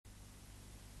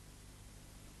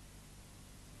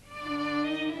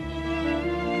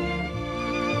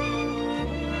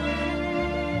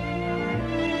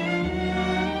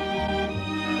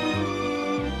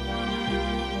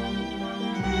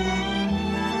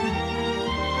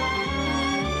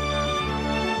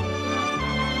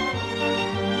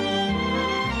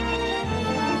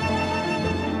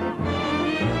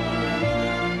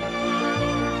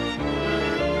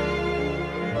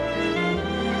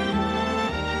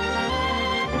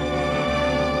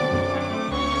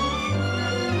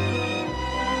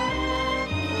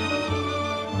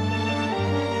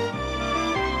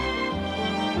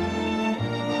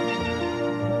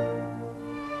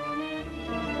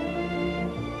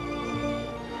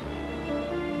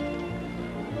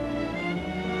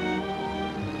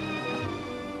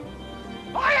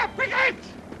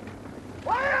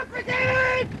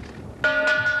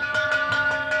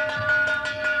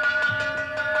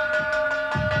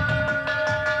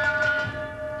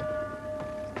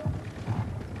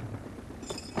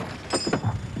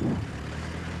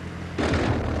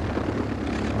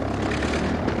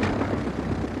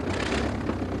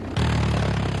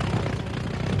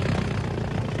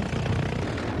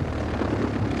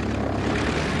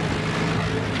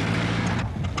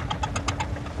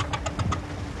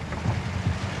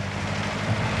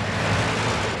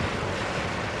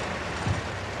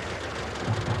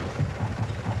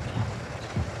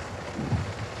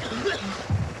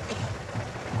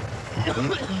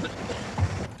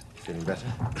Feeling better?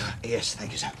 Yes,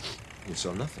 thank you, sir. You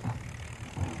saw nothing.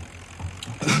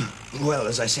 Well,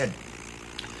 as I said,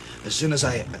 as soon as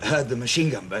I heard the machine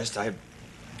gun burst, I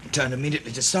turned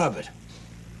immediately to starboard.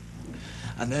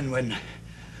 And then when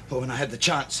I had the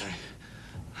chance,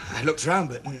 I looked around,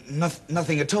 but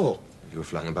nothing at all. You were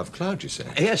flying above cloud, you say?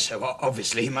 Yes, so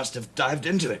obviously he must have dived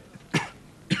into it.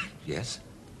 Yes?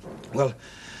 Well,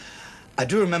 I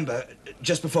do remember,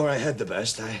 just before I heard the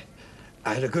burst, I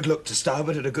had a good look to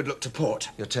starboard and a good look to port.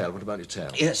 Your tail? What about your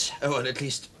tail? Yes, well, at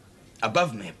least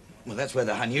above me. Well, that's where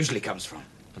the Hun usually comes from.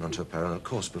 And onto a parallel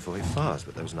course before he fires,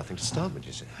 but there was nothing to starboard,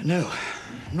 you say? No,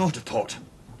 nor to port.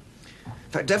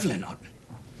 In fact, definitely not.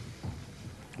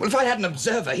 Well, if I had an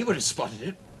observer, he would have spotted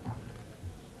it.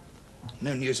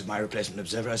 No news of my replacement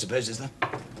observer, I suppose, is there?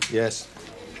 Yes.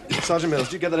 Sergeant Mills,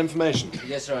 did you get that information?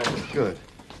 Yes, sir, I did. Good.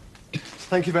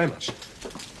 Thank you very much.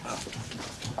 Oh.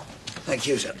 Thank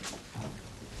you, sir.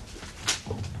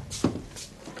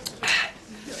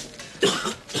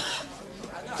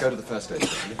 Go to the first aid.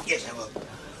 Yes, I will.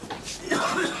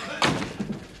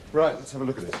 Right, let's have a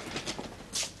look at it.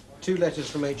 2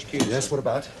 letters from HQ. Yes, sir. what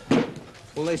about?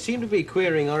 Well, they seem to be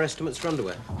querying our estimates for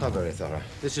underwear. How very thorough.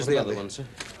 This is What the about other one, sir.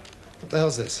 What the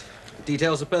hell's this?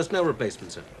 Details of personnel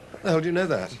replacement, sir. The hell do you know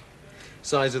that?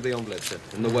 Size of the envelope, sir,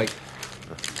 and the weight.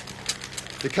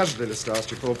 The casualty list I asked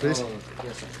you for, please. Oh,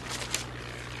 yes, sir.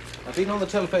 I've been on the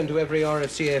telephone to every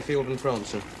RFC airfield in France,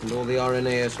 sir, and all the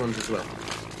RNAS ones as well.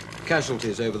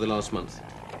 Casualties over the last month.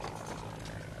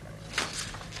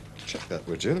 Check that,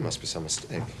 would you? There must be some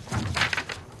mistake.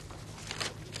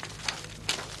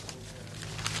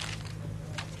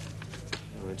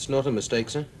 Oh, it's not a mistake,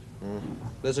 sir.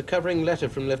 There's a covering letter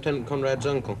from Lieutenant Conrad's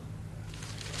uncle.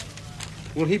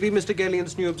 Will he be Mr.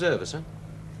 Gaylion's new observer, sir?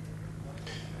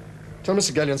 Tell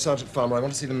Mr. Gaylion, Sergeant Farmer, I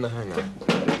want to see them in the hangar.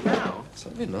 Now?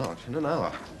 Certainly not. In an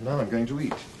hour. Now I'm going to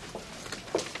eat.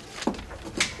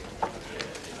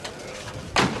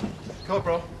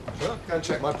 Corporal. Sure. Go and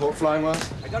check my port flying ones.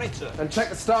 I got it, sir. And check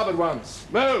the starboard ones.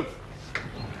 Move!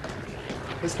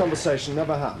 This conversation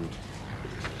never happened.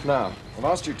 Now, I've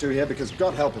asked you two here because,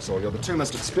 God help us all, you're the two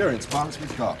most experienced pilots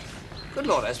we've got. Good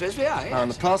Lord, I suppose we are, yes. Now, in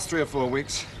the past 3 or 4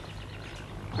 weeks,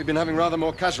 we've been having rather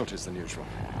more casualties than usual.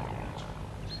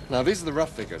 Now, these are the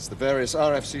rough figures, the various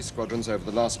RFC squadrons over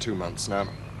the last 2 months. Now,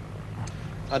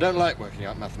 I don't like working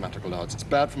out mathematical odds. It's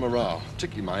bad for morale,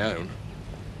 particularly my own.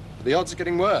 But the odds are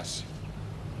getting worse.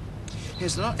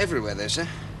 Yes, they're not everywhere, though, sir.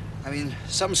 I mean,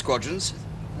 some squadrons,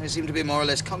 they seem to be more or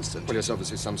less constant. Well, yes,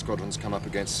 obviously some squadrons come up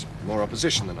against more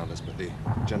opposition than others, but the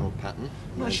general pattern...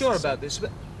 I'm not sure about this,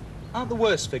 but aren't the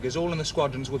worst figures all in the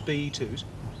squadrons were BE2s?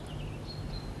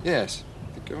 Yes,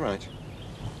 I think you're right.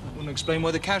 That wouldn't explain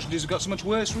why the casualties have got so much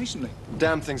worse recently.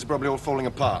 Damn things are probably all falling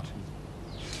apart.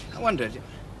 I wondered,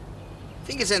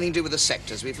 think it's anything to do with the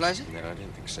sectors we fly, sir? No, I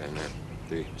don't think so,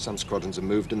 no. Some squadrons are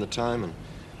moved in the time, and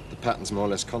the pattern's more or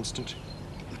less constant.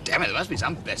 Damn it, there must be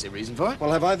some blessed reason for it.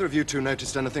 Well, have either of you two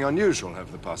noticed anything unusual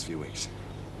over the past few weeks?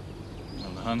 Well,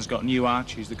 the Hun's got new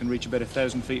Archies that can reach about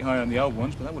 1,000 feet higher than the old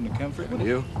ones, but that wouldn't account for it, would And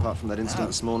it? you, apart from that incident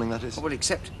this morning, that is? Well,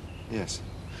 except... Yes.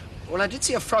 Well, I did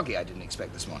see a froggy I didn't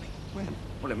expect this morning. When?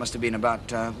 Well, it must have been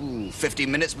about,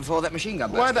 15 minutes before that machine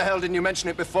gun burst. Why the hell didn't you mention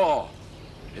it before?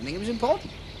 Didn't think it was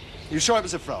important. You sure it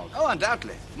was a frog? Oh,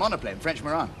 undoubtedly. Monoplane, French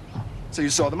Marin. So you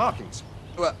saw the markings?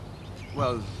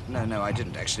 Well, no, I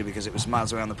didn't, actually, because it was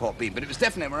miles away on the port beam, but it was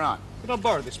definitely a Marin. Could I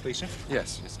borrow this, please, sir?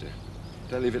 Yes, dear.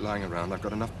 Don't leave it lying around. I've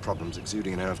got enough problems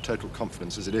exuding an air of total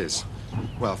confidence as it is.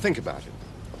 Well, think about it.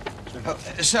 Oh,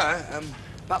 sir,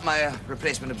 about my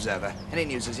replacement observer. Any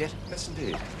news as yet? Yes,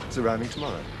 indeed. It's arriving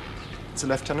tomorrow. It's a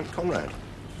Lieutenant Conrad.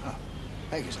 Oh,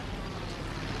 thank you, sir.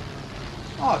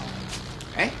 Odd.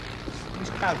 Eh? These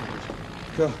casualties.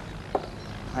 Cool.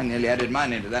 I nearly added my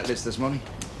name to that list this morning.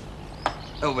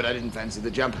 Oh, but I didn't fancy the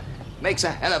jump. Makes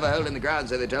a hell of a hole in the ground,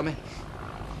 so they tell me.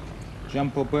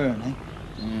 Jump or burn,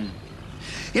 eh?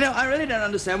 You know, I really don't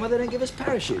understand why they don't give us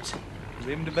parachutes. Because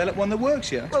they haven't developed one that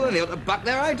works yet. Well, then they ought to buck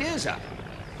their ideas up.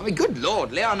 I mean, good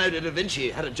Lord, Leonardo da Vinci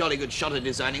had a jolly good shot at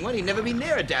designing one. He'd never been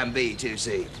near a damn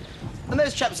B-2C. And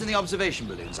those chaps in the observation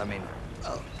balloons, I mean,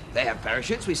 well, they have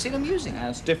parachutes. We've seen them using them.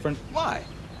 That's different. Why?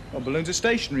 Well, balloons are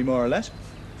stationary, more or less.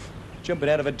 Jumping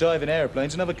out of a diving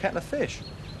aeroplane's another kettle of fish.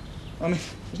 I mean,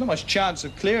 there's not much chance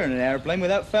of clearing an airplane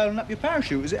without fouling up your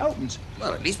parachute as it opens.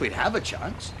 Well, at least we'd have a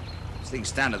chance. As things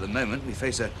stand at the moment, we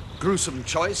face a gruesome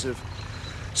choice of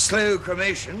slow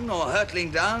cremation or hurtling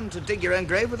down to dig your own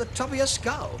grave with the top of your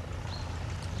skull.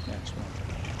 Yes, well,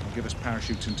 they'll give us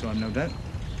parachutes in time, no doubt.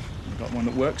 We've got one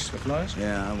that works for flyers.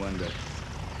 Yeah, I wonder.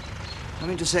 I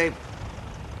mean to say,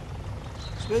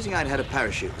 supposing I'd had a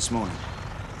parachute this morning,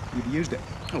 you'd have used it.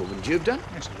 Oh, wouldn't you have done?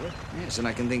 Yes, I would. Yes, and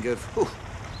I can think of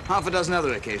half a dozen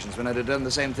other occasions when I'd have done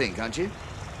the same thing, can't you?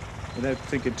 Without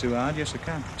thinking too hard, yes, I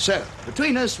can. So,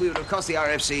 between us, we would have cost the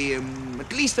RFC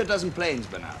at least a dozen planes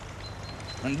by now.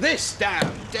 And this damn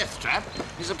death trap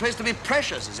is supposed to be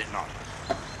precious, is it not?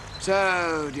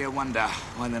 So, do you wonder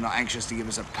why they're not anxious to give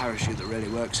us a parachute that really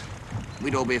works?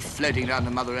 We'd all be floating down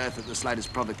to Mother Earth at the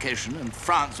slightest provocation, and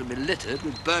France would be littered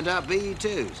with burnt-out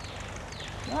BE-2s.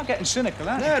 You're not getting cynical,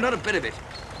 are you? No, not a bit of it.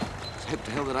 Just hope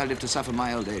to hell that I live to suffer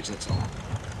my old age, that's all.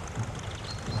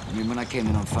 I mean, when I came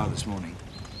in on fire this morning...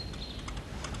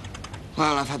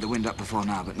 Well, I've had the wind up before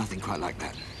now, but nothing quite like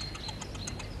that.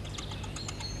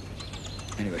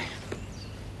 Anyway,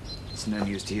 it's no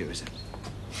news to you, is it?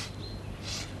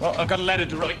 Well, I've got a letter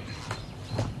to write.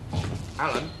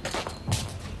 Alan?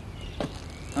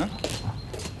 Huh?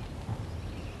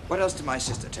 What else did my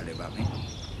sister tell you about me?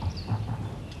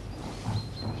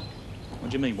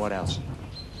 What do you mean, what else?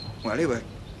 Well, you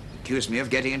accused me of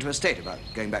getting into a state about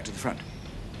going back to the front.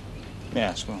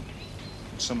 Yes, well,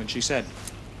 it's something she said.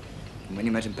 And when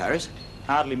you met in Paris?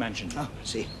 Hardly mentioned. Oh, I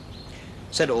see.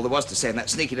 Said all there was to say in that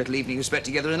sneaky little evening you spent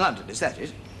together in London, is that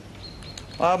it?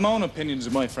 I have my own opinions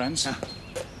of my friends. Ah.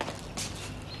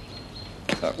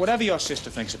 Look, whatever your sister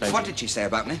thinks about What you... did she say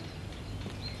about me?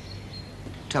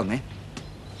 Tell me.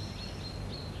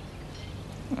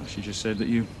 Well, she just said that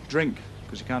you drink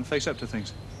because you can't face up to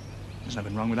things. There's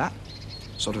nothing wrong with that.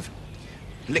 Sort of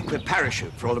liquid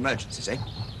parachute for all emergencies, eh?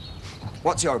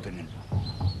 What's your opinion?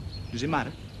 Does it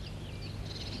matter?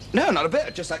 No, not a bit.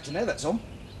 I'd just like to know, that's all.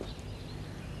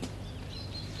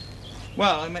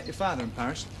 Well, I met your father in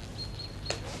Paris.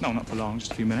 No, not for long,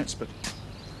 just a few minutes, but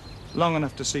long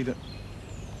enough to see that...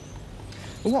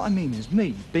 Well, what I mean is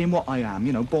me, being what I am,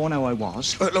 you know, born how I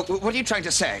was... Look, what are you trying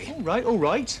to say? All right, all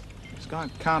right. This guy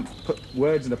can't put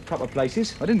words in the proper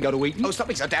places. I didn't go to Eton. Oh, stop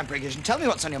being so damn priggish and tell me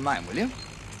what's on your mind, will you?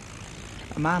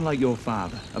 A man like your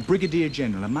father, a brigadier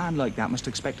general, a man like that must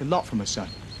expect a lot from a son.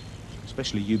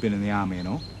 Especially you being in the army and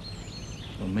all.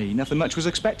 Well, me, nothing much was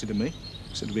expected of me.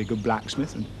 Except to be a good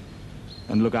blacksmith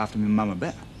and look after my mum a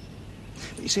bit.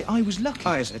 But you see, I was lucky.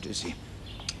 Oh, yes, I do see.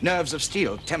 Nerves of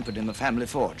steel tempered in the family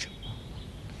forge.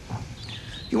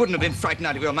 You wouldn't have been frightened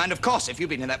out of your mind, of course, if you'd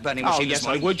been in that burning machine this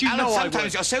morning. I would. You Alan, know I sometimes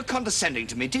would. you're so condescending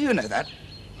to me. Do you know that?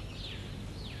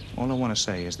 All I want to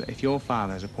say is that if your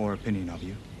father has a poor opinion of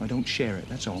you, I don't share it,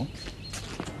 that's all.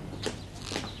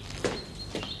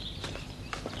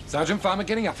 Sergeant Farmer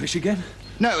getting uppish again?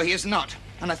 No, he is not.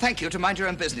 And I thank you to mind your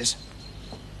own business.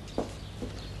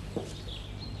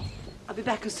 I'll be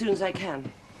back as soon as I can.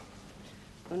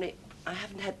 Only, I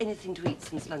haven't had anything to eat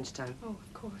since lunchtime. Oh,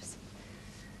 of course.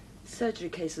 Surgery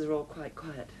cases are all quite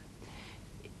quiet.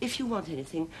 If you want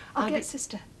anything, I'll get be...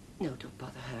 Sister. No, don't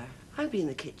bother her. I'll be in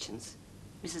the kitchens.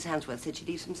 Mrs. Hansworth said she'd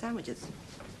leave some sandwiches.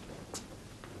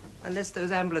 Unless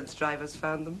those ambulance drivers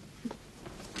found them.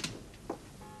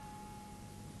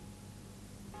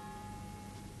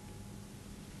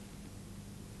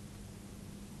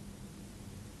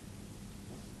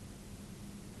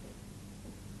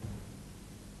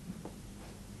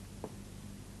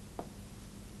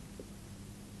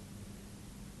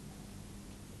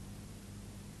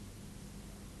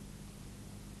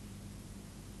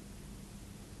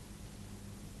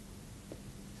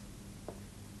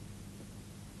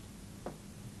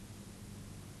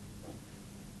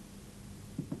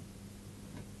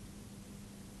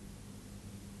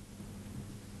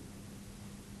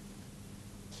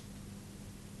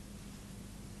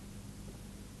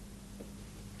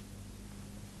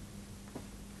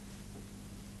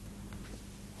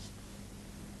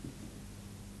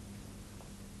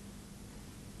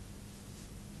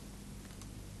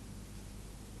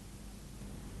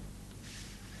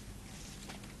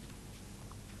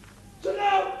 Sit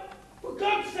down! For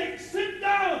God's sake, sit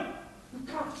down! You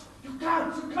can't! You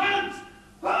can't! You can't!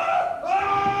 Ah!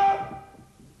 Ah!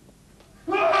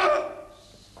 Ah!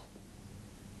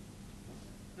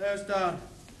 There's down.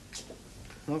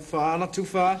 Not far, not too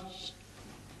far.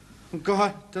 Oh,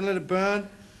 God, don't let it burn.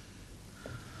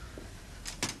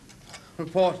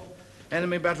 Report.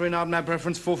 Enemy battery in Abnab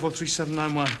reference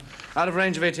 443791. Out of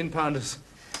range of 18-pounders.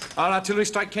 Our artillery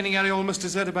strike Kenning area almost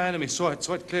deserted by enemy. Saw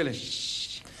it clearly.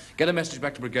 Get a message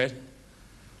back to brigade.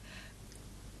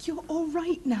 You're all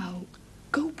right now.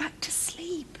 Go back to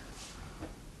sleep.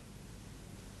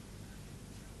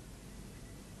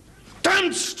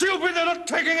 Damn stupid, they're not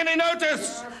taking any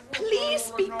notice!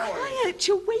 Please be quiet.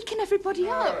 You're waking everybody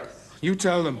up. You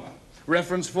tell them.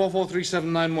 Reference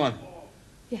 443791.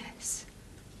 Yes.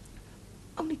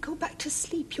 Only go back to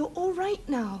sleep. You're all right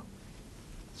now.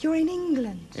 You're in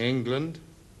England. England?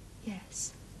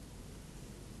 Yes.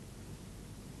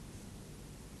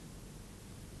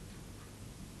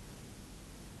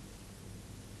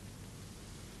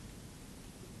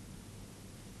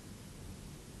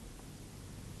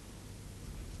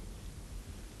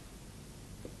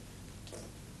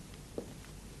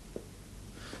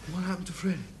 happened to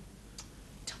Freddie?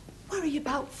 Don't worry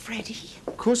about Freddie.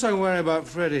 Of course I worry about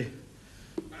Freddie.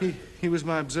 He was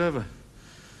my observer.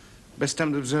 Best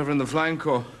temped observer in the Flying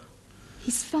Corps.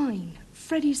 He's fine.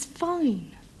 Freddie's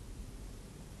fine.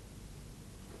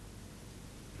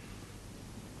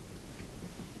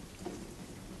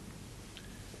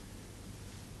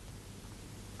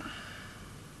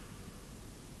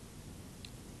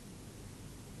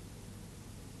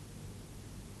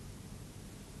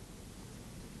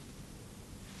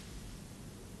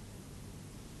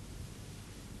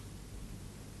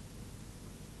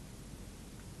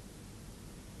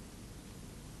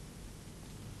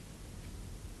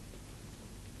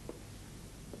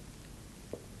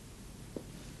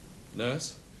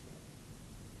 Nurse?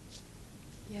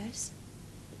 Yes?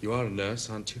 You are a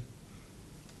nurse, aren't you?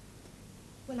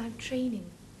 Well, I'm training.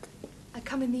 I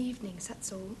come in the evenings,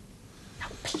 that's all. Now,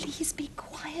 please be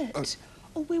quiet,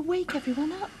 or we'll wake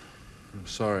everyone up. I'm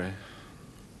sorry.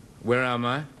 Where am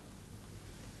I?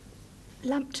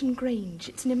 Lambton Grange.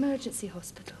 It's an emergency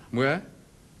hospital. Where?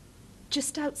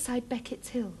 Just outside Beckett's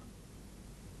Hill.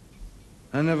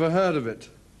 I never heard of it.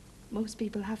 Most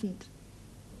people haven't.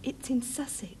 It's in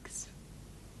Sussex.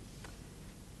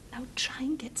 Now try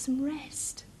and get some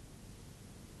rest.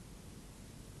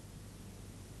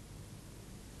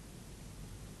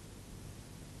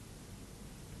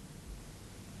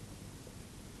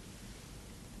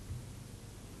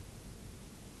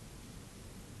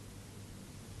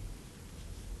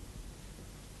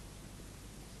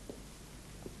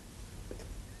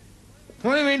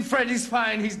 What do you mean Freddie's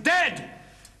fine? He's dead!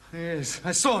 Yes,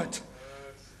 I saw it.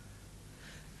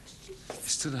 He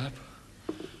stood up,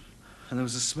 and there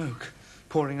was a smoke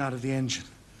pouring out of the engine.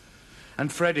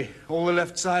 And Freddie, all the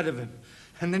left side of him.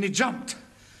 And then he jumped.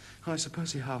 I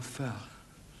suppose he half fell.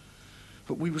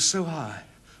 But we were so high.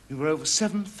 We were over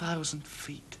 7,000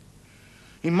 feet.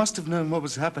 He must have known what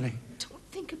was happening. Don't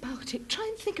think about it. Try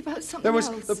and think about something There was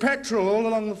else. the petrol all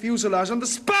along the fuselage and the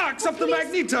sparks off the Please,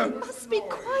 magneto. You must be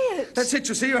quiet. That's it,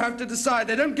 you see. You have to decide.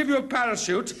 They don't give you a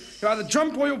parachute. You either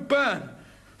jump or you burn.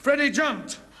 Freddie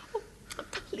jumped. Oh,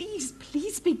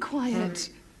 please be quiet.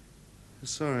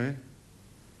 Sorry.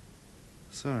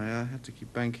 Sorry, I had to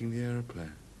keep banking the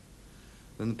aeroplane.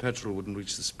 Then the petrol wouldn't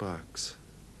reach the sparks.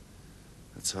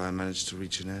 That's how I managed to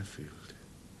reach an airfield.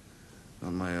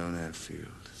 Not my own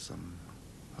airfield, some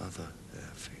other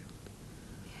airfield.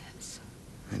 Yes.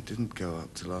 It didn't go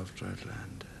up till after I'd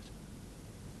landed.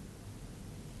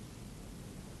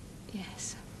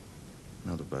 Yes.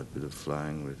 Not a bad bit of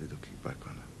flying, really, looking back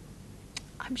on it.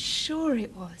 I'm sure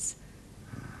it was.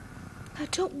 Now,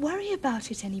 don't worry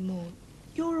about it anymore.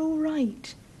 You're all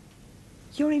right.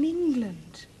 You're in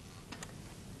England.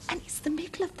 And it's the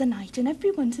middle of the night and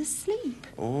everyone's asleep.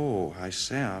 Oh, I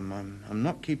say, I'm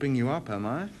not keeping you up, am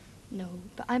I? No,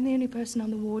 but I'm the only person on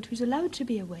the ward who's allowed to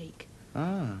be awake.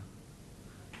 Ah.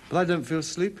 But I don't feel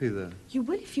sleepy, then. You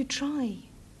will if you try.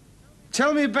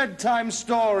 Tell me a bedtime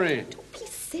story. Don't be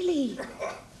silly.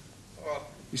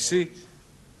 You see,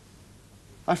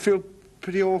 I feel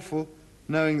pretty awful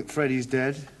knowing that Freddie's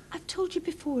dead. I've told you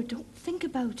before, don't think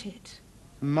about it.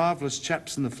 Marvellous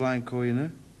chaps in the Flying Corps, you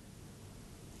know.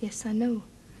 Yes, I know.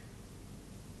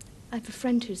 I've a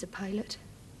friend who's a pilot.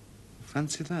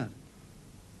 Fancy that.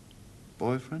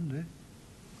 Boyfriend, eh?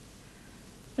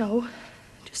 No,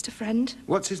 just a friend.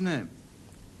 What's his name?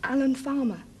 Alan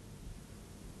Farmer.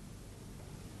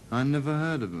 I never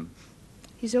heard of him.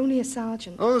 He's only a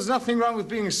sergeant. Oh, there's nothing wrong with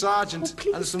being a sergeant. Oh,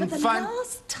 please, and some for the fine...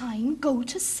 last time, go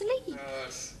to sleep.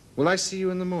 Will I see you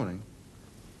in the morning?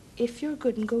 If you're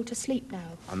good and go to sleep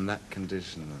now. On that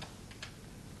condition,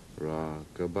 then.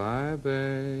 Rock-a-bye,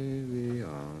 baby,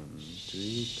 on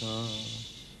treetop.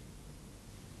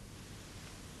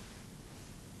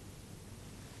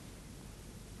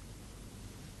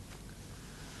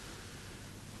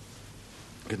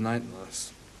 Good night,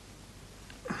 nurse.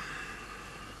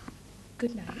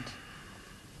 Good night.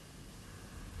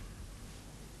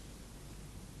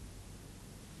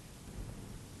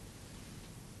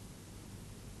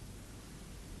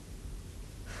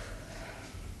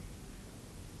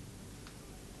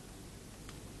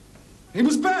 He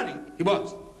was burning. He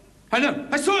was. I know.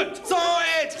 I saw it. Saw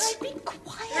it. Be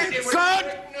quiet. God!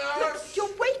 Look, you're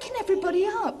waking everybody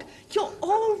up. You're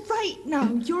all right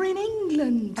now. You're in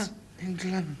England.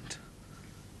 England.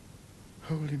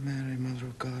 Holy Mary, Mother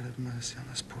of God, have mercy on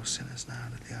us poor sinners now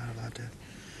and at the hour of our death.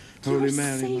 Holy You're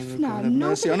Mary, safe Mother of now. God, have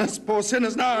mercy on Nobody- us poor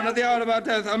sinners now and at the hour of our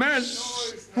death. Amen.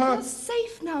 You're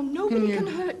safe now. Nobody can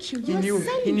hurt you. You're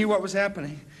safe. He knew what was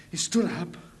happening. He stood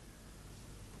up.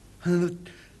 And then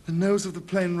the nose of the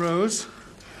plane rose.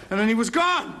 And then he was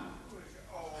gone.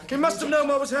 He must have known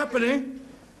what was happening.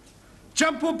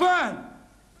 Jump or burn.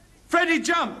 Freddie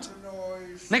jumped.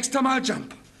 Next time I'll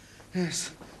jump.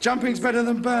 Yes, jumping's better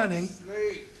than burning.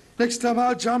 Next time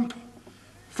I'll jump.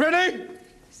 Freddie!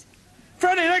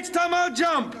 Freddie, next time I'll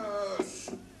jump.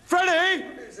 Freddie!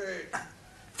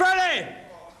 Freddie!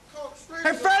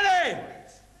 Hey, Freddie!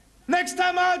 Next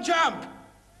time I'll jump.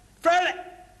 Freddie!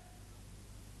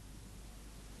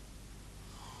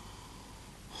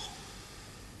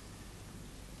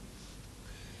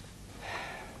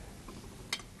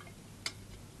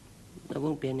 There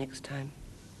won't be a next time.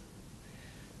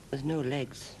 There's no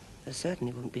legs. There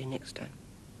certainly won't be a next time.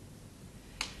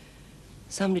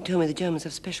 Somebody told me the Germans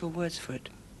have special words for it.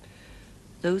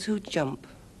 Those who jump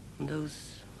and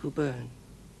those who burn.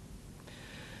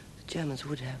 The Germans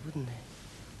would have, wouldn't they?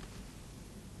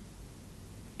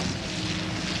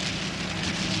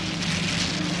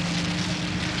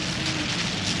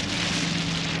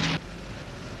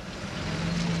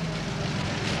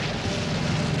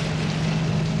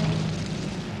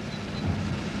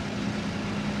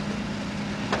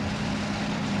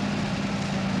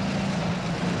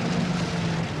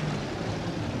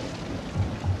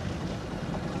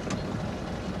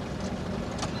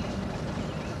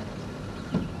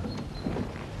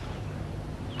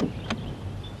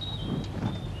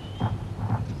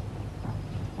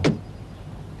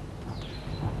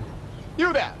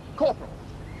 You there, Corporal.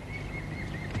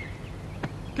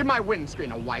 Give my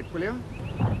windscreen a wipe, will you?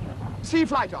 Sea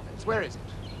Flight Office, where is it?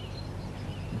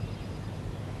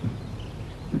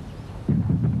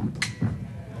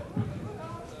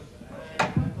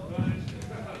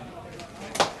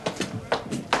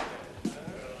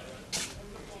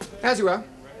 As you were.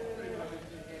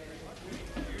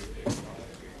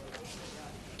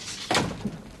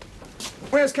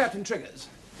 Where's Captain Triggers?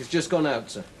 He's just gone out,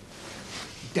 sir.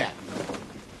 Damn.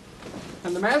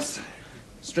 And the mess?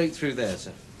 Straight through there,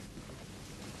 sir.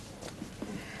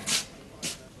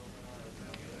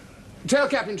 Tell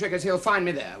Captain Triggers he'll find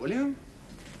me there, will you?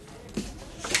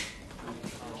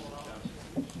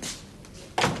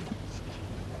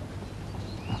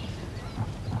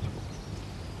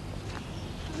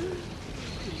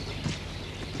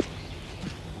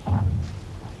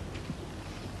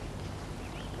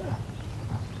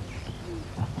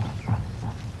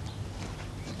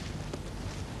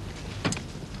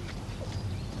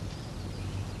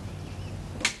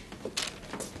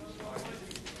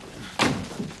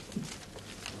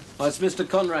 Oh, it's Mr.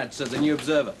 Conrad, sir, the new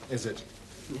observer. Is it?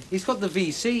 He's got the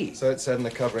VC. So it said in the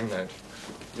covering note.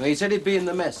 Well, he said he'd be in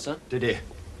the mess, sir. Did he?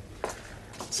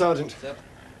 Sergeant, Sir?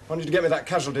 I want you to get me that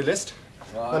casualty list.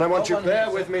 Right. Then I want you, Got one bear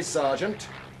here, with sir. me, Sergeant.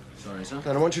 Sorry, sir.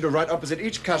 Then I want you to write opposite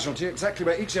each casualty exactly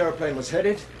where each aeroplane was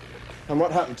headed and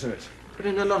what happened to it. But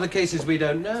in a lot of cases, we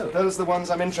don't know. Those are the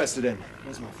ones I'm interested in.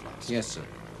 Where's my flask? Yes, sir.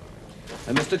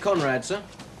 And Mr. Conrad, sir?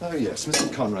 Oh, yes,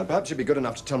 Mr. Conrad. Perhaps you'd be good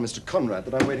enough to tell Mr. Conrad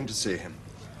that I'm waiting to see him.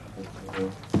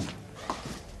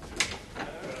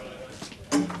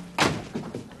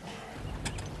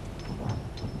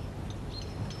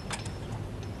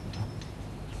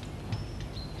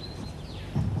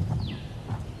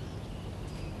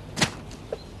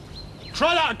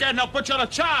 Try that again, I'll put you on a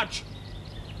charge.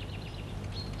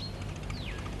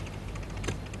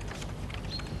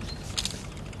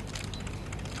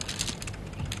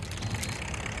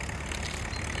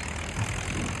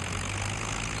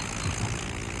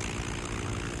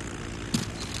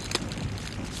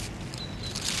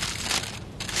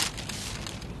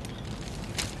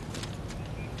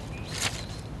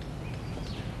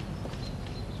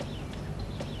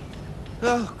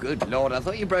 Oh, good Lord, I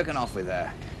thought you'd broken off with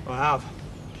her. I have.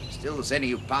 Still sending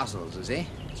you parcels, is he?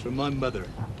 It's from my mother.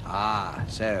 Ah,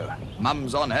 so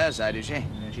Mum's on her side, is she? Yeah,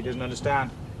 she doesn't understand.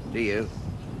 Do you?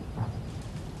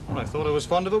 Well, I thought I was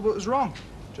fond of her, but was wrong.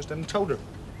 Just hadn't told her.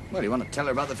 Well, you want to tell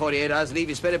her about the 48 hours leave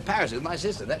you spent in Paris with my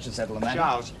sister. That should settle the matter.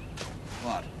 Charles,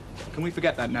 What? can we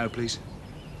forget that now, please?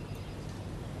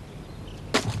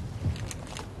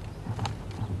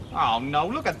 Oh, no,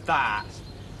 look at that.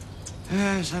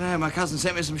 Yes, I know. My cousin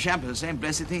sent me some champagne. The same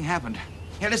blessed thing happened.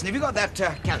 Here, listen, have you got that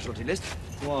casualty list?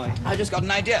 Why? I just got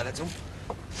an idea, that's all.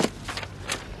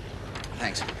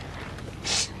 Thanks.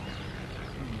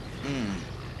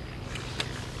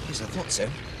 Yes, I thought so.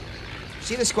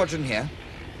 See the squadron here?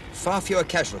 Far fewer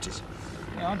casualties.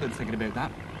 Yeah, I've been thinking about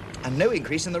that. And no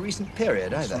increase in the recent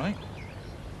period, either. That's right.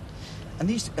 And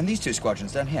these two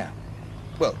squadrons down here?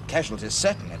 Well, casualties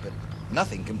certainly, but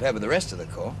nothing compared with the rest of the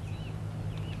Corps.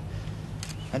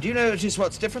 And do you notice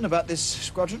what's different about this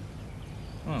squadron?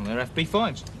 Well, they're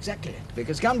FB5s. Exactly,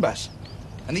 because gun bus.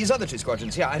 And these other two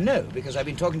squadrons here, I know, because I've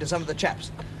been talking to some of the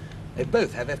chaps. They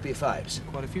both have FB5s.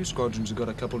 Quite a few squadrons have got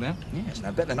a couple now. Yes, and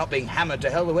I bet they're not being hammered to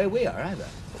hell the way we are, either.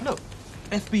 Look,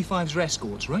 FB5s are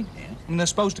escorts, right? Yeah. And they're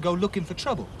supposed to go looking for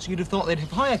trouble, so you'd have thought they'd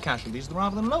have higher casualties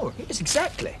rather than lower. Yes,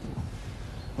 exactly.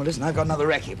 Well, listen, I've got another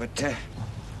recce, but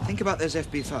think about those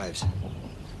FB5s.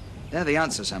 They're the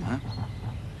answer somehow.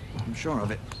 I'm sure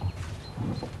of it.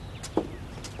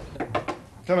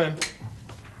 Come in.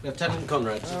 Lieutenant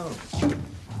Conrad. Oh.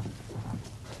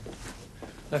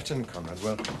 Lieutenant Conrad,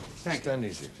 well, stand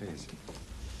easy, please.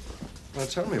 Well,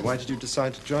 tell me, why did you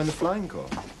decide to join the Flying Corps?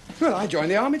 Well, I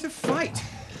joined the army to fight.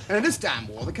 And in this damn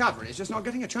war, the cavalry is just not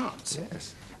getting a chance.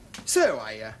 Yes. So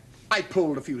I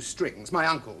pulled a few strings. My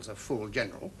uncle's a full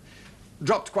general.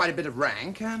 Dropped quite a bit of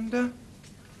rank, and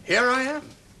here I am.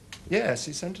 Yes,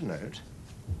 he sent a note.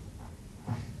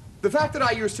 The fact that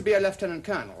I used to be a lieutenant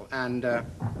colonel, and,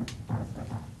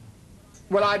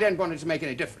 well, I didn't want it to make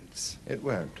any difference. It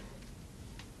won't.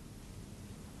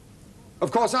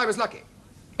 Of course, I was lucky.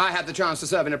 I had the chance to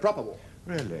serve in a proper war.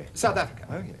 Really? South Africa.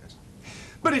 Oh, yes.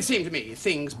 But it seemed to me,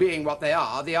 things being what they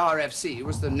are, the RFC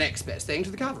was the next best thing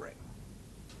to the cavalry.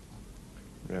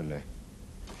 Really?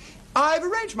 I've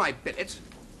arranged my billet.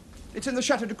 It's in the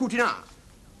Chateau de Coutinard,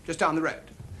 just down the road.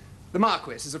 The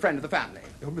Marquis is a friend of the family.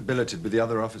 You'll be billeted with the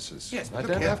other officers. Yes, but I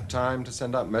look don't here. have time to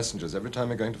send out messengers every time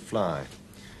we're going to fly.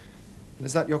 And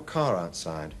is that your car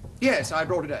outside? Yes, I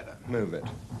brought it over. Move it.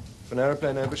 If an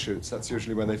aeroplane overshoots, that's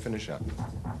usually when they finish up.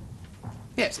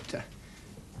 Yes, it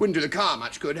wouldn't do the car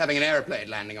much good having an aeroplane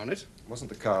landing on it. It wasn't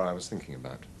the car I was thinking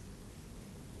about.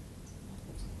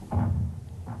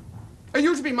 Are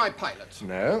you to be my pilot?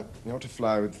 No, you ought to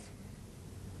fly with...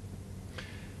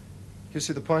 You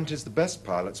see, the point is the best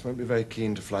pilots won't be very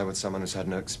keen to fly with someone who's had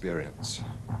no experience.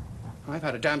 I've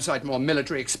had a damn sight more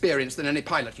military experience than any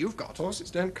pilot you've got.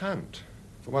 Horses don't count.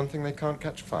 For one thing, they can't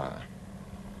catch fire.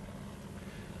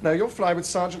 No, you'll fly with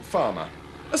Sergeant Farmer.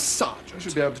 A sergeant? I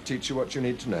should be able to teach you what you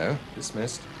need to know.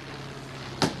 Dismissed.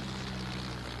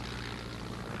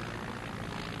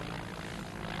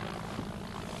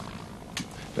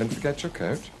 Don't forget your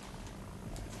coat.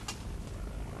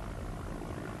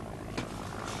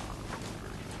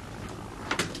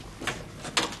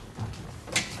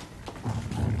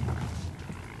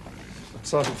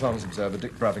 Sergeant Farmer's observer,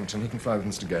 Dick Bravington. He can fly with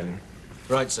Mr. Gaylion.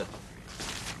 Right, sir.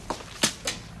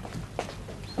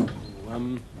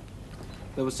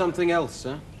 There was something else,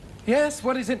 sir. Yes,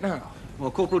 what is it now? Well,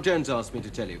 Corporal Jones asked me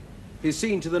to tell you. He's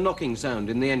seen to the knocking sound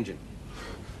in the engine.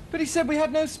 But he said we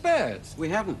had no spares. We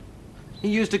haven't. He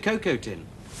used a cocoa tin.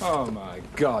 Oh, my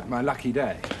God, my lucky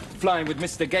day. Flying with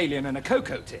Mr. Gaylion and a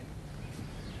cocoa tin.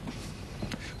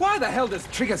 Why the hell does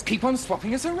Triggers keep on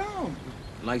swapping us around?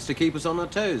 Likes to keep us on our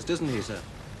toes, doesn't he, sir?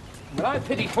 Well, I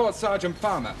pity poor Sergeant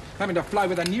Farmer, having to fly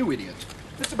with a new idiot.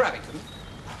 Mr. Bravington?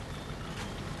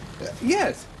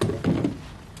 Yes.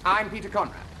 I'm Peter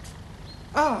Conrad.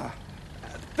 Ah,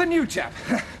 the new chap.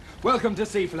 Welcome to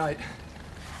Sea Flight.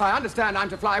 I understand I'm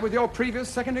to fly with your previous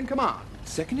second-in-command.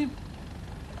 Second in...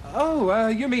 Oh,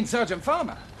 you mean Sergeant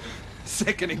Farmer?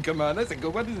 Second in command, that's a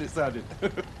good one, isn't it, Sergeant?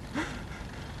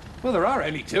 Well, there are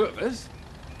only two of us.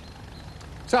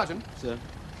 Sergeant? Sir?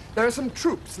 There are some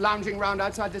troops lounging round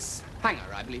outside this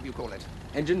hangar, I believe you call it.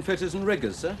 Engine fitters and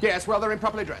riggers, sir? Yes, well, they're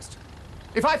improperly dressed.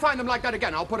 If I find them like that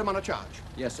again, I'll put them on a charge.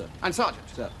 Yes, sir. And, Sergeant,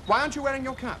 Sir. why aren't you wearing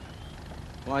your cap?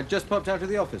 Well, I just popped out of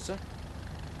the office, sir.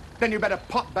 Then you better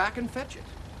pop back and fetch it.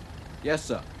 Yes,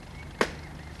 sir.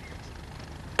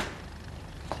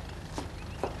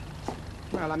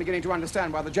 Well, I'm beginning to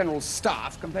understand why the General's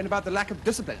staff complain about the lack of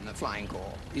discipline in the Flying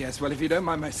Corps. Yes, well, if you don't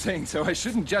mind my saying so, I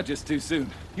shouldn't judge us too soon.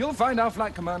 You'll find our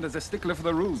flight commander's a stickler for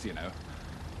the rules, you know.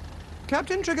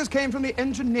 Captain Triggers came from the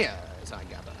engineers, I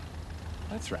gather.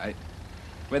 That's right.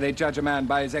 Where they judge a man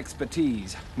by his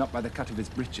expertise, not by the cut of his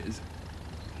breeches.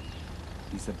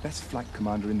 He's the best flight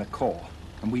commander in the Corps,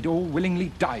 and we'd all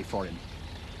willingly die for him.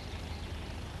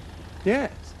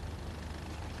 Yes.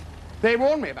 They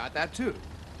warned me about that, too.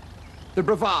 The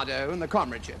bravado and the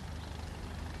comradeship.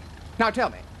 Now tell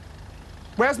me,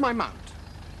 where's my mount?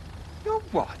 Your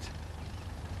what?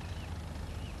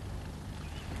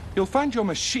 You'll find your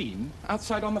machine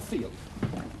outside on the field.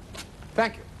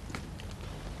 Thank you.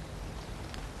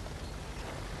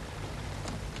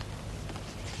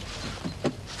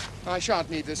 I shan't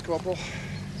need this, Corporal.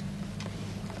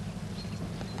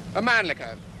 A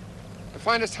Mannlicher, the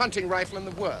finest hunting rifle in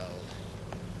the world.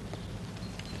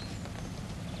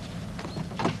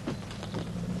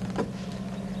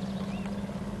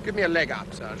 Give me a leg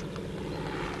up, Sergeant.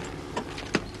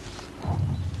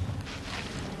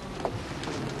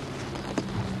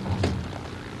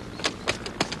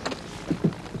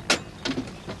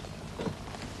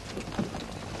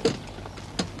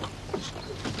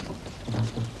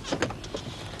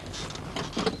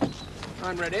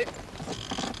 I'm ready.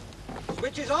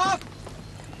 Switches off.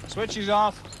 Switches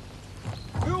off.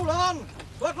 Fuel on.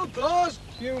 Throttle closed.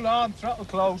 Fuel on, throttle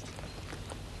closed.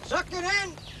 Suck it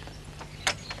in.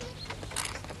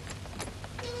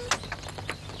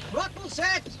 Throttle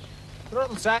set.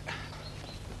 Throttle set.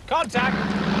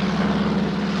 Contact.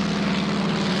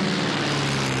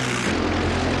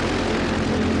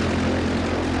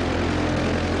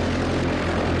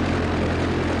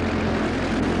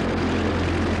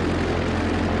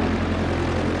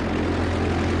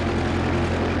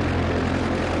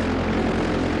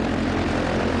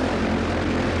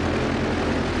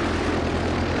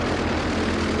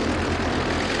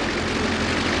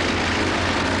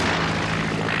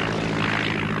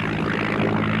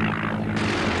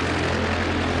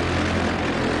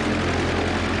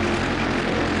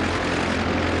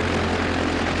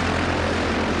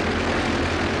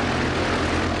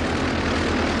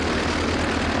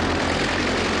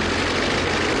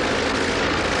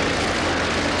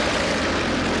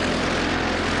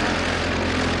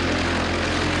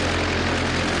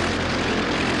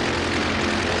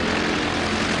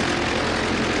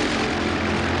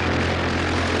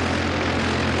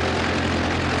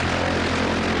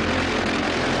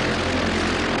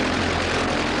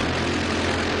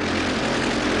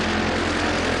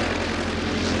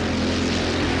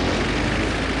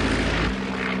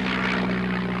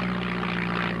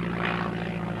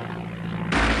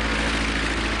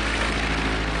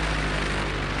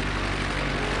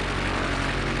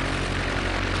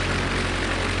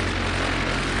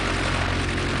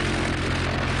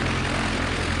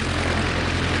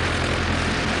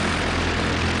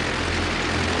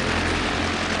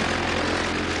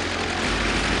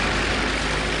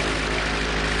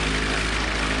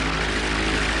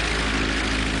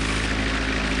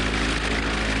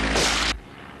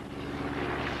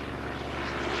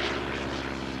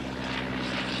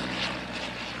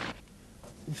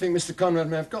 You think Mr. Conrad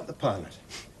may have got the pilot?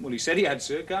 Well, he said he had,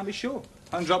 sir. Can't be sure.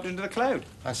 And dropped into the cloud.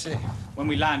 I see. When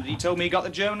we landed, he told me he got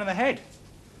the German in the head.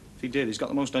 If he did, he's got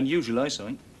the most unusual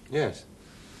eyesight. Yes.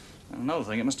 And another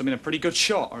thing, it must have been a pretty good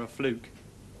shot or a fluke.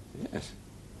 Yes.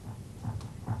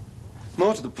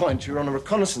 More to the point, you were on a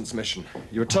reconnaissance mission.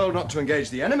 You were told not to engage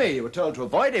the enemy. You were told to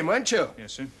avoid him, weren't you?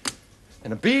 Yes, sir.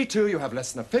 In a B-2, you have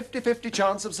less than a 50-50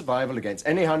 chance of survival against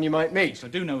any Hun you might meet. Yes, I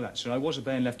do know that, sir. I was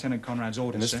obeying Lieutenant Conrad's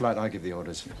orders, In this sir. flight, I give the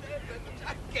orders.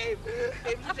 I gave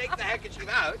him to take the handkerchief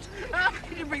out.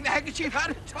 He didn't bring the handkerchief out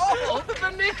at all.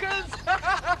 The knickers.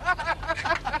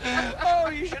 Oh,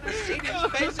 you should have seen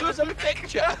his face. It was a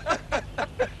picture.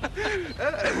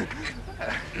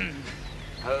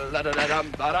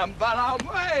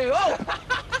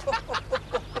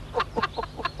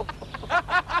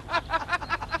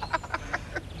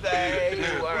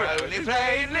 They were only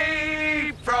playing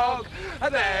leapfrog.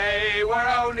 They were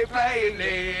only playing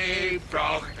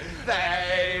leapfrog.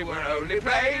 They were only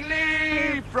playing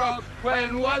leapfrog.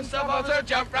 When one stuff officer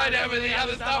jumped right over the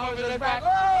other stuff officer's back.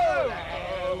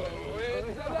 Oh!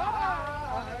 It's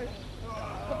alive!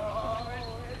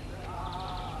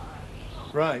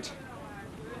 Right.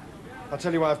 I'll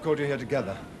tell you why I've called you here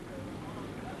together.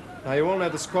 Now, you all know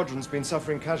the squadron's been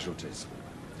suffering casualties.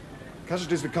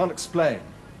 Casualties we can't explain.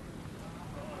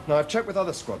 Now, I've checked with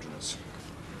other squadrons.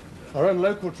 Our own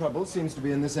local trouble seems to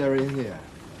be in this area here.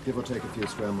 Give or take a few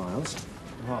square miles.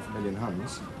 500,000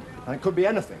 Huns. And it could be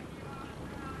anything.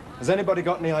 Has anybody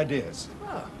got any ideas?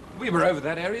 Well, we were over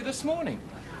that area this morning.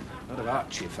 A lot of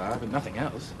Archie fire, but nothing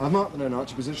else. I've marked the known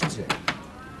Archie positions here.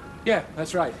 Yeah,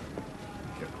 that's right.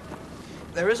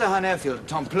 There is a Hun airfield at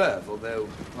Tompleuve, although,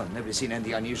 well, nobody's seen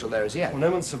anything unusual there as yet. Well,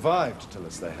 no one survived to tell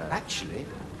us they had. Actually,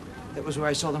 that was where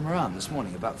I saw the Moran this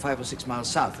morning, about 5 or 6 miles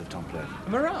south of Tompleuve. A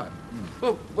Moran?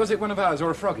 Well, was it one of ours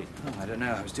or a froggy? Oh, I don't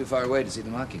know. I was too far away to see the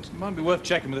markings. It might be worth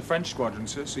checking with the French squadron,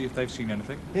 sir, see if they've seen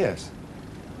anything. Yes.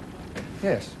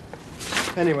 Yes.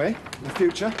 Anyway, in the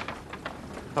future,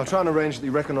 I'll try and arrange that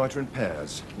you reconnoiter in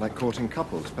pairs, like courting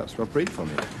couples. Perhaps for a breed from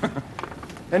you.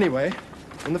 Anyway,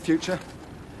 in the future,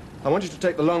 I want you to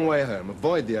take the long way home.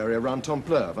 Avoid the area around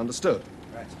Tompleuve, understood?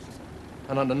 Right.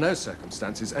 And under no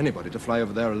circumstances anybody to fly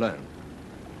over there alone.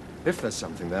 If there's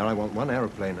something there, I want one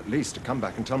aeroplane at least to come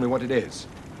back and tell me what it is.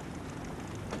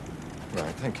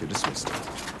 Right, thank you. Dismissed.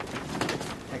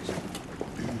 Thanks, sir.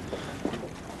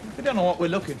 We don't know what we're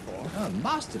looking for. Oh,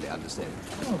 masterly understanding.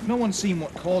 Well, if no one's seen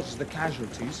what causes the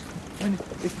casualties, I mean,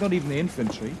 if not even the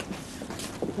infantry,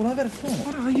 well, I've had a thought.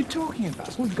 What are you talking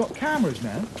about? We've got cameras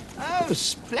now. Oh,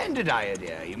 splendid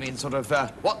idea. You mean sort of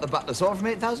what the butler saw from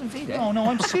 8,000 feet, eh? No,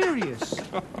 I'm serious.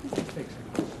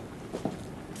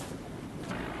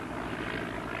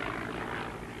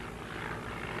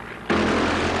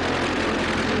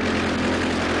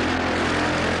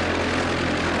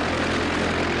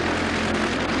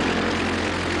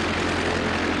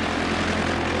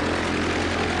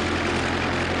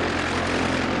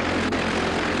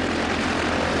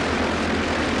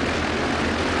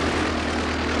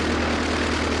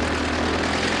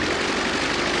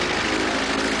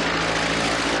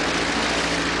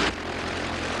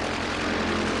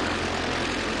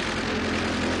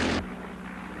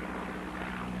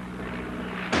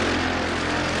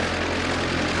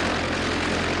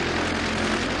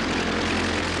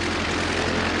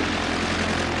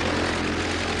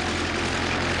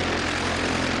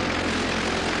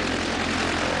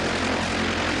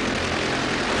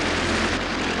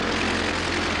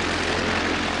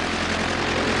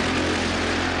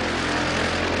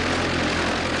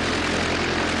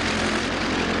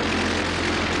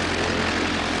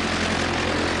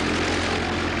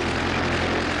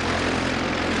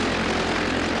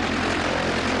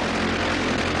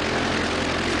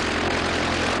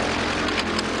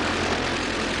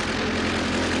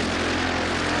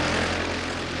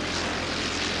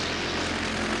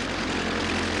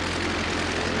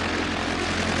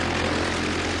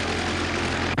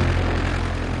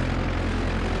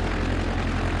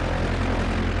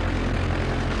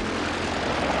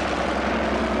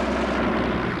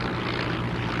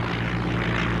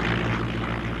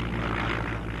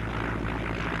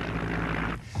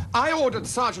 I ordered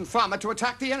Sergeant Farmer to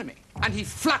attack the enemy, and he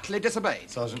flatly disobeyed.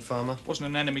 Sergeant Farmer? Wasn't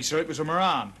an enemy, sir. It was a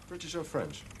Moran. British or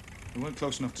French? We weren't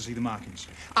close enough to see the markings.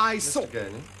 I saw... Mr.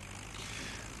 Gaylion?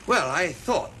 Well, I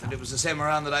thought that it was the same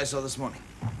Moran that I saw this morning.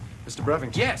 Mr.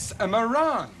 Bravington? Yes, a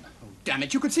Moran. Oh, damn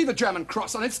it, you could see the German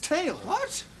cross on its tail.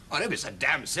 What? Oh, don't be so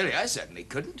damn silly. I certainly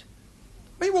couldn't.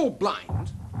 Are you all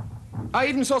blind? I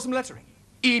even saw some lettering.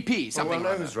 EP, Well, something we'll or know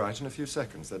other. who's right in a few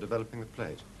seconds. They're developing the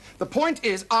plate. The point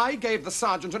is, I gave the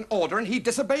sergeant an order and he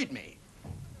disobeyed me.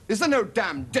 Is there no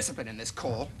damn discipline in this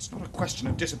corps? It's not a question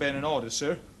of disobeying an order,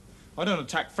 sir. I don't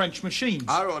attack French machines.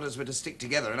 Our orders were to stick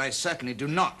together, and I certainly do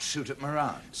not shoot at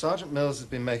Morans. Sergeant Mills has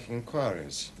been making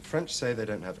inquiries. The French say they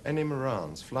don't have any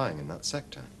Morans flying in that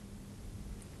sector.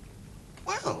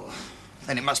 Well,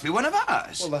 then it must be one of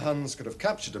ours. Well, the Huns could have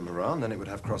captured a Moran, then it would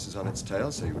have crosses on its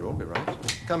tail, so you would all be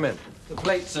right. Come in. The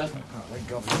plate, sir. Oh, thank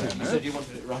God for that. You said you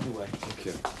wanted it right away. Thank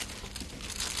you.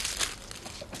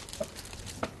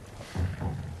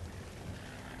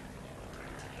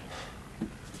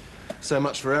 So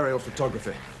much for aerial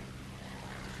photography.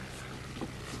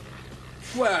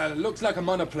 Well, looks like a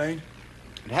monoplane.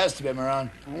 It has to be a Moran.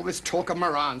 All this talk of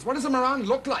Morans. What does a Moran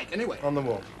look like, anyway? On the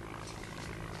wall.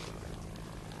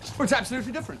 Well, it's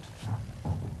absolutely different.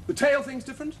 The tail thing's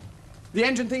different. The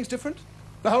engine thing's different.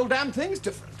 The whole damn thing's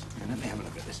different. Here, let me have a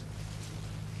look at this.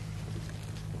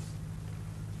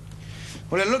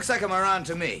 Well, it looks like a Moran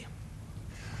to me.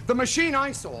 The machine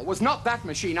I saw was not that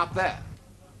machine up there.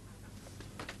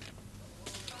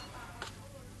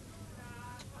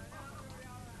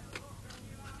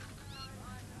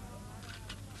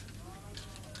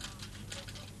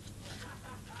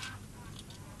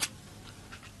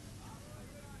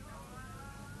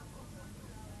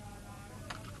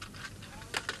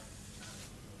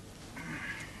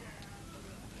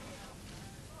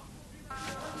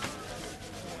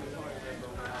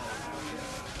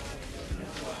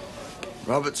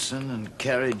 Robertson and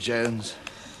Carey Jones.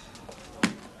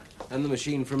 And the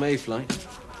machine from A-Flight.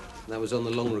 That was on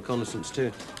the long reconnaissance,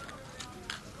 too.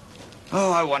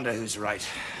 Oh, I wonder who's right.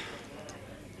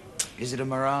 Is it a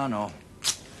Moran or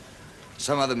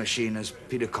some other machine, as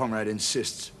Peter Conrad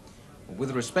insists? Well,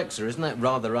 with respect, sir, isn't that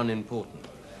rather unimportant?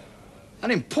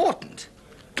 Unimportant?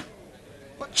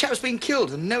 What chap's been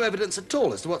killed and no evidence at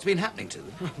all as to what's been happening to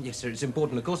them? Yes, sir, it's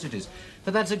important, of course it is.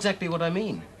 But that's exactly what I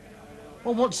mean.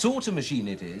 Well, what sort of machine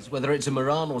it is, whether it's a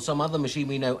Moran or some other machine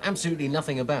we know absolutely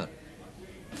nothing about,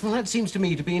 well, that seems to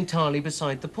me to be entirely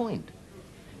beside the point.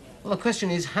 Well, the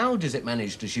question is, how does it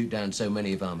manage to shoot down so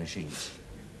many of our machines?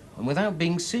 And without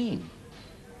being seen?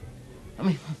 I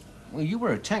mean, well, you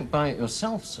were attacked by it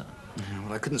yourself, sir.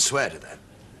 Well, I couldn't swear to that.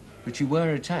 But you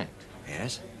were attacked.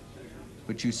 Yes?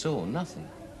 But you saw nothing.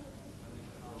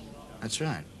 That's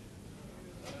right.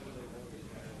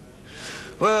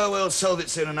 Well, we'll solve it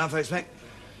soon enough, I expect.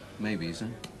 Maybe, sir.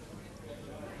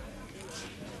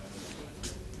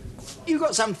 You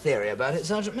got some theory about it,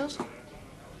 Sergeant Mills?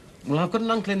 Well, I've got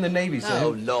an uncle in the Navy, sir. Oh,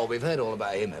 Lord, we've heard all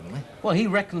about him, haven't we? Well, he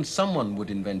reckons someone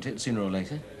would invent it sooner or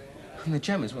later. And the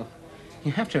Germans, well,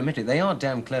 you have to admit it, they are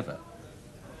damn clever.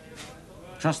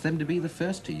 Trust them to be the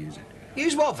first to use it.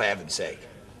 Use what, for heaven's sake?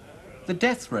 The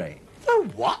death ray.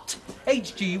 The what?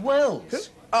 H.G. Wells.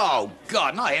 Oh,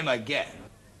 God, not him again.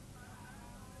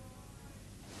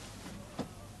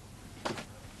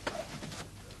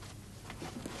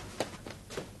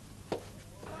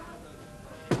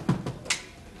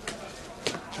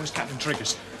 Where's Captain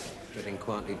Triggers? Getting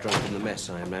quietly drunk in the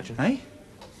mess, I imagine. Eh?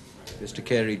 Mr.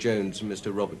 Carey Jones and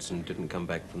Mr. Robertson didn't come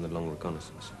back from the long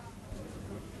reconnaissance.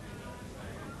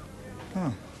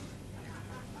 Oh.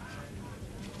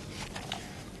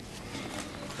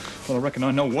 Well, I reckon I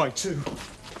know why, too.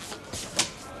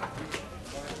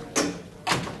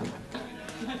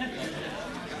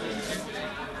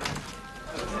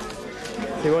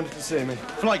 You wanted to see me?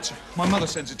 Flight, sir. My mother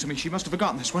sends it to me. She must have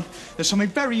forgotten this one. There's something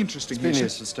very interesting It's been here,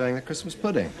 used for stowing the Christmas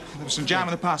pudding. There was some jam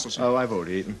in the parcel, sir. Oh, I've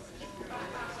already eaten.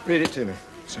 Read it to me.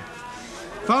 Sir.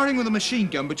 Firing with a machine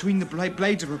gun between the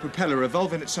blades of a propeller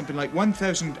revolving at something like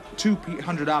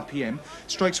 1,200 RPM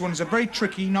strikes one as a very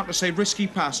tricky, not to say risky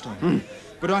pastime.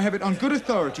 But I have it on good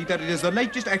authority that it is the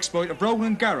latest exploit of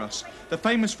Roland Garros, the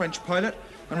famous French pilot,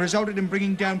 and resulted in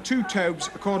bringing down 2 Taubes,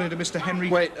 according to Mr. Henry...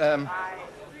 Wait,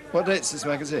 what date's this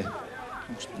magazine?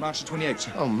 March the 28th,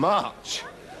 sir. Oh, March.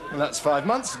 Well, that's 5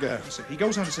 months ago. Sir, he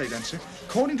goes on to say then, sir,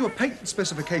 according to a patent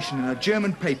specification in a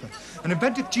German paper, an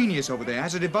inventive genius over there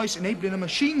has a device enabling a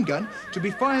machine gun to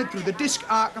be fired through the disc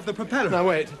arc of the propeller. Now,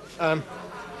 wait.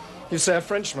 You say a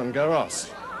Frenchman,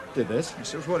 Garros, did this?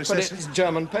 Yes, that's what it But says. it's a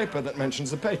German paper that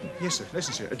mentions the patent. Yes, sir.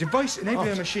 Listen, sir. A device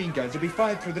enabling a machine gun to be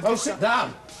fired through the disc sit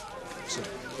down. Sir.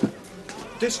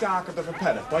 disc arc of the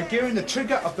propeller by gearing the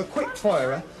trigger of the quick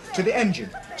firer to the engine,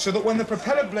 so that when the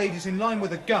propeller blade is in line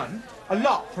with the gun, a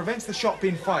lock prevents the shot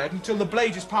being fired until the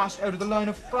blade is passed out of the line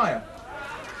of fire.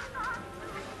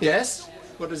 Yes?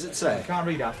 What does it say? I can't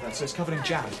read after that, so it's covered in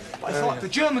jam. But I thought the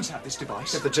Germans had this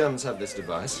device. If the Germans have this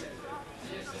device,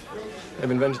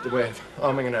 they've invented a way of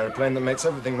arming an aeroplane that makes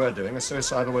everything we're doing a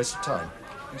suicidal waste of time.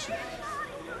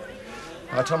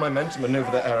 I tell my men to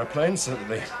maneuver their aeroplanes so that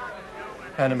the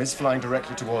enemy's flying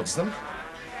directly towards them.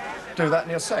 Do that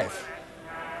and you're safe.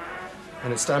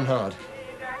 And it's damn hard.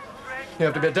 You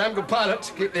have to be a damn good pilot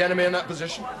to keep the enemy in that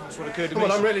position. That's what occurred to And me.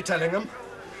 what I'm really telling them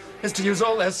is to use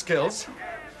all their skills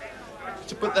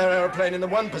to put their aeroplane in the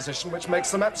one position which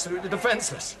makes them absolutely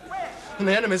defenseless. And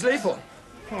the enemy's lethal.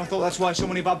 Well, I thought that's why so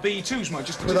many of our B-2s might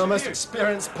just With our most disappear.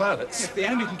 experienced pilots. If the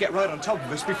enemy can get right on top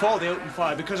of us before they open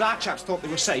fire because our chaps thought they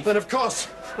were safe. Then of course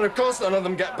none of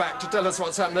them get back to tell us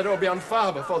what's happened. They'd all be on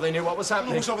fire before they knew what was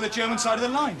happening. Almost over the German side of the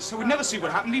line, so we'd never see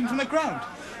what happened even from the ground.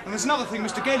 And there's another thing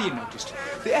Mr. Gaylion noticed.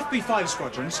 The FB5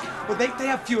 squadrons, well, they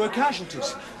have fewer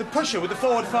casualties. The pusher with the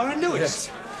forward firing Lewis.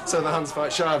 Yes, so the Huns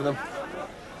fight shy of them.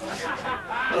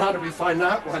 Well, how do we find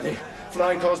out? Why, the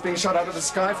flying corps being shot out of the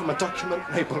sky from a document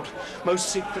labelled Most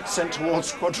Secret sent towards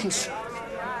squadrons.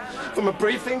 From a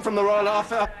briefing from the Royal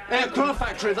Aircraft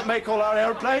Factory that make all our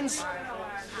aeroplanes.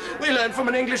 We learned from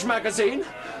an English magazine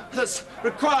that's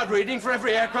required reading for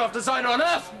every aircraft designer on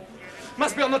Earth.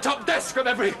 Must be on the top desk of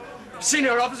every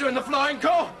senior officer in the flying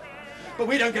corps. But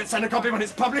we don't get sent a copy when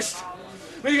it's published.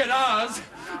 We get ours,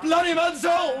 bloody months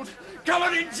old,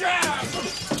 covered in jam!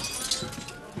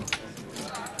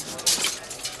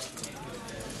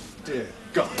 Dear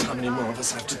God, how many more of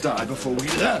us have to die before we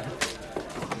learn?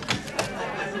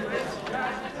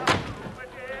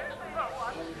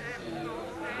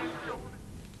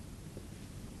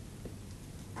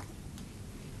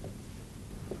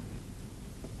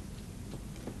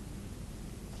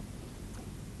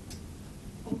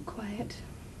 All quiet.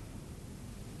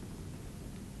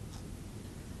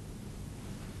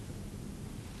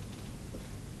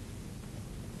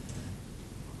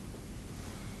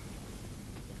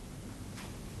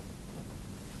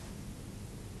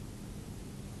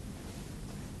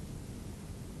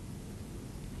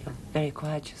 You're very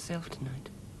quiet yourself tonight.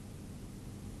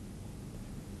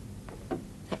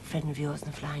 That friend of yours in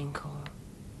the Flying Corps,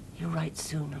 he'll write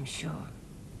soon, I'm sure.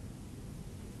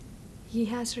 He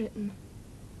has written.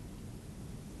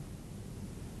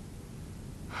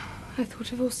 I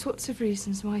thought of all sorts of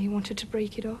reasons why he wanted to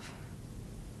break it off.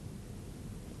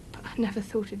 But I never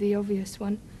thought of the obvious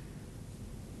one.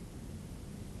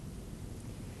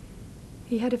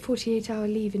 He had a 48-hour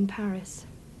leave in Paris.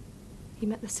 He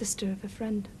met the sister of a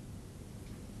friend.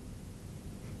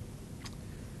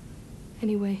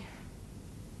 Anyway,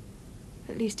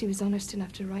 at least he was honest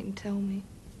enough to write and tell me.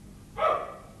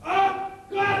 God!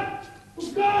 God! It's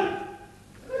burning!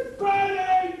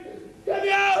 Get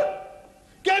me out!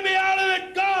 Get me out of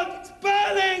it, God! It's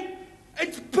burning!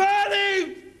 It's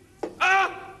burning!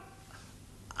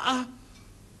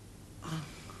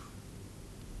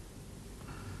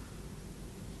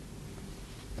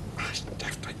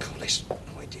 Daft, I call this.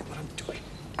 No idea what I'm doing.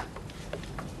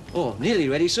 Oh, nearly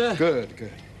ready, sir. Good,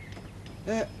 good.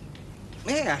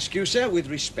 May I ask you, sir, with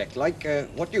respect, what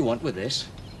do you want with this?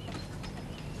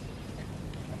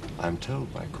 I'm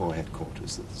told by Corps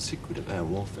headquarters that the secret of air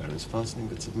warfare is fastening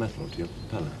bits of metal to your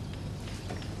propeller.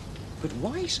 But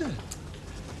why, sir?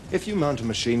 If you mount a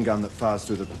machine gun that fires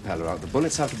through the propeller out, the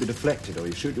bullets have to be deflected or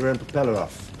you shoot your own propeller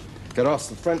off. Garros,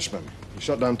 the Frenchman, he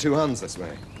shot down 2 Huns this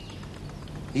way.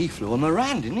 He flew him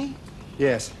around, didn't he?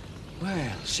 Yes.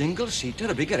 Well, single-seater,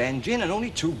 a bigger engine, and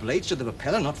only 2 blades to the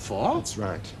propeller, not 4. That's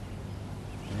right.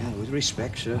 Well, with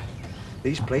respect, sir,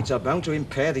 these plates are bound to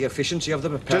impair the efficiency of the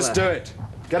propeller. Just do it.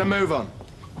 Get a move on.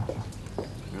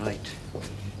 Right.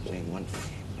 They want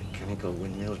mechanical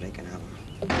windmills, they can have them.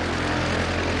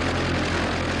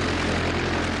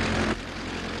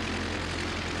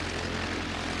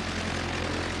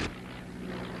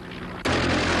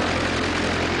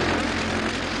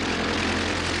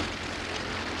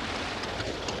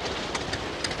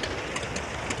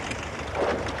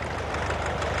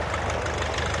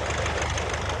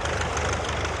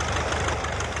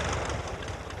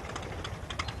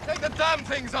 Take the damn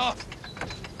things off!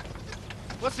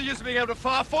 What's the use of being able to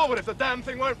fire forward if the damn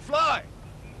thing won't fly?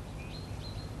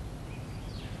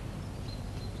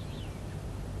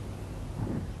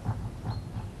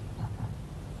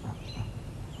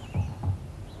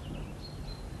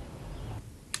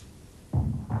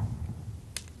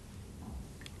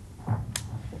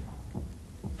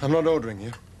 I'm not ordering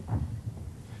you.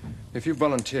 If you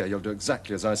volunteer, you'll do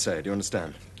exactly as I say. Do you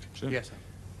understand? Yes, sir.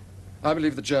 I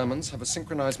believe the Germans have a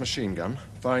synchronized machine gun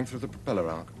firing through the propeller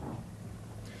arc.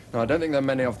 Now, I don't think there are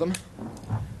many of them.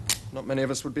 Not many of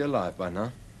us would be alive by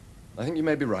now. I think you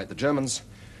may be right. The Germans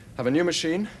have a new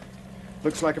machine.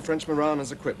 Looks like a French Moran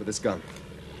is equipped with this gun.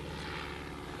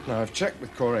 Now, I've checked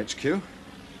with Corps HQ.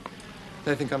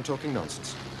 They think I'm talking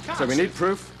nonsense. So we need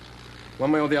proof,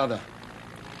 one way or the other.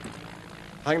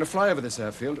 I'm going to fly over this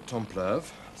airfield at Templeuve,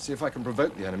 see if I can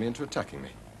provoke the enemy into attacking me.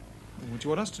 What do you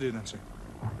want us to do then, sir?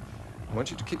 I want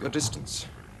you to keep your distance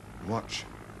and watch.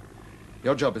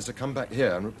 Your job is to come back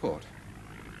here and report.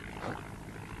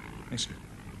 Yes, sir.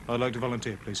 I'd like to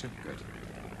volunteer, please, sir. Good.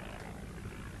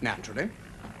 Naturally.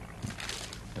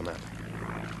 Come out.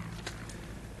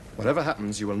 Whatever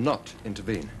happens, you will not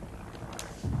intervene.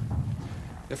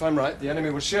 If I'm right, the enemy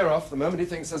will shear off the moment he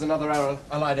thinks there's another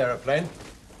Allied aeroplane.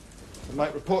 It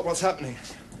might report what's happening.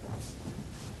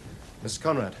 Mrs.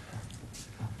 Conrad,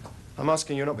 I'm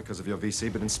asking you not because of your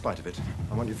VC, but in spite of it.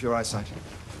 I want you for your eyesight.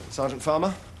 Sergeant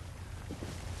Farmer,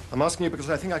 I'm asking you because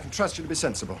I think I can trust you to be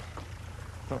sensible.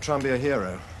 Not try and be a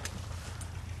hero.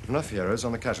 Enough heroes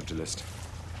on the casualty list.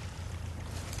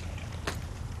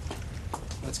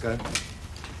 Let's go.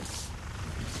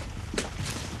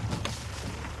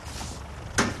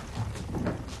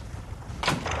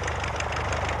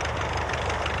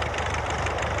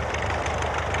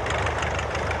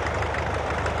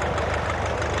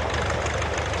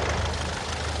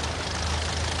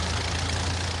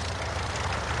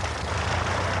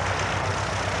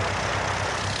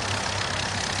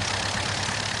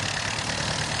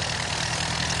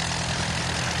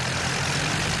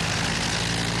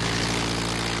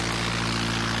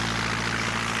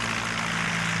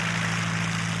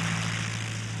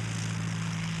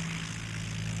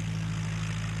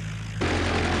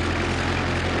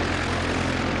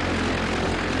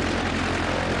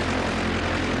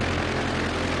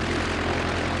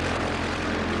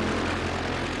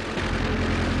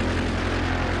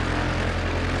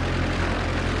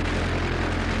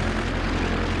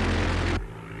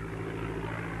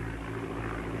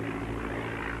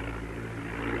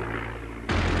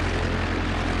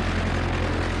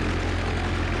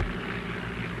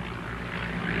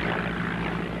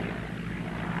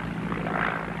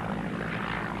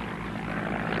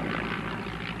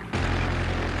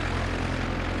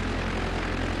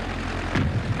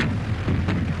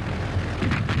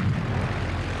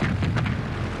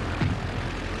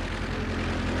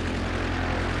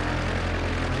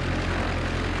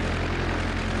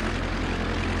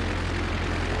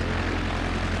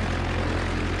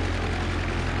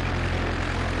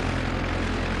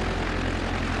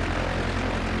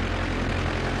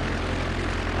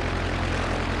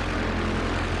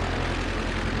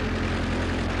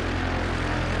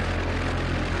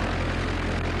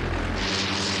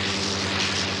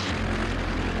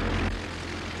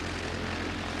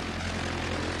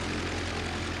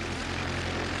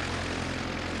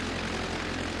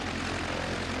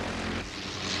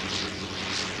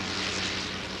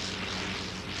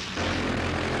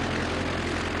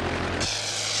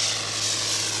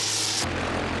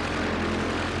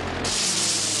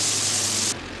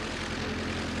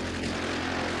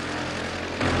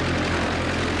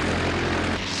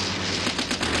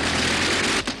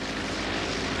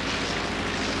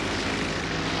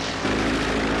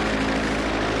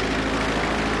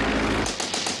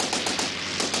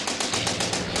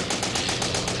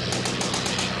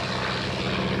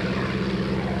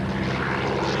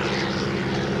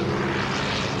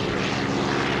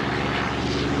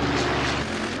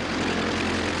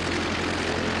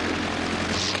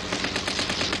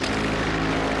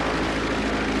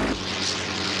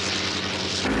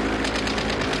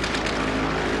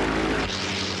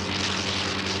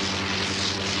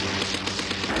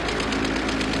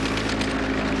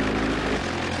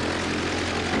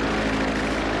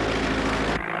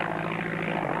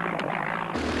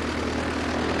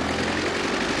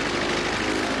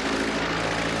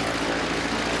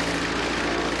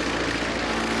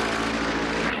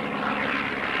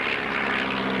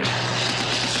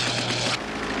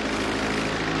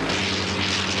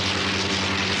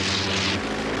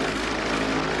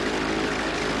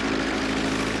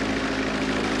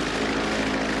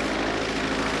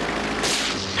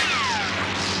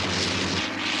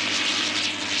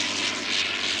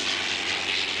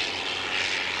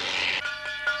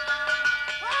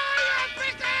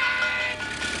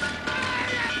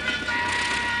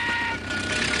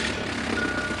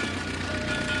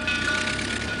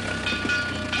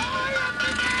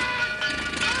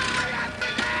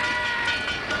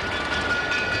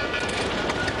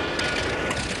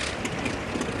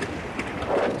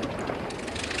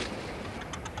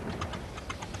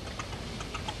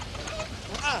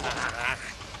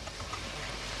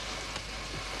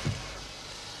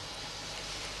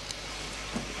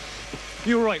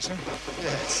 You all right, sir?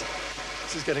 Yes.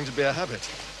 This is getting to be a habit.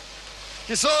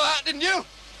 You saw that, didn't you?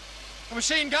 A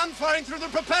machine gun firing through the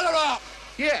propeller arc.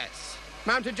 Yes.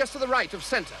 Mounted just to the right of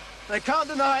center. They can't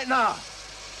deny it now. I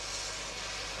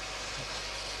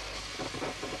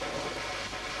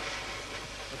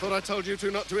thought I told you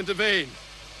two not to intervene.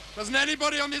 Doesn't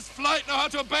anybody on this flight know how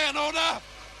to obey an order?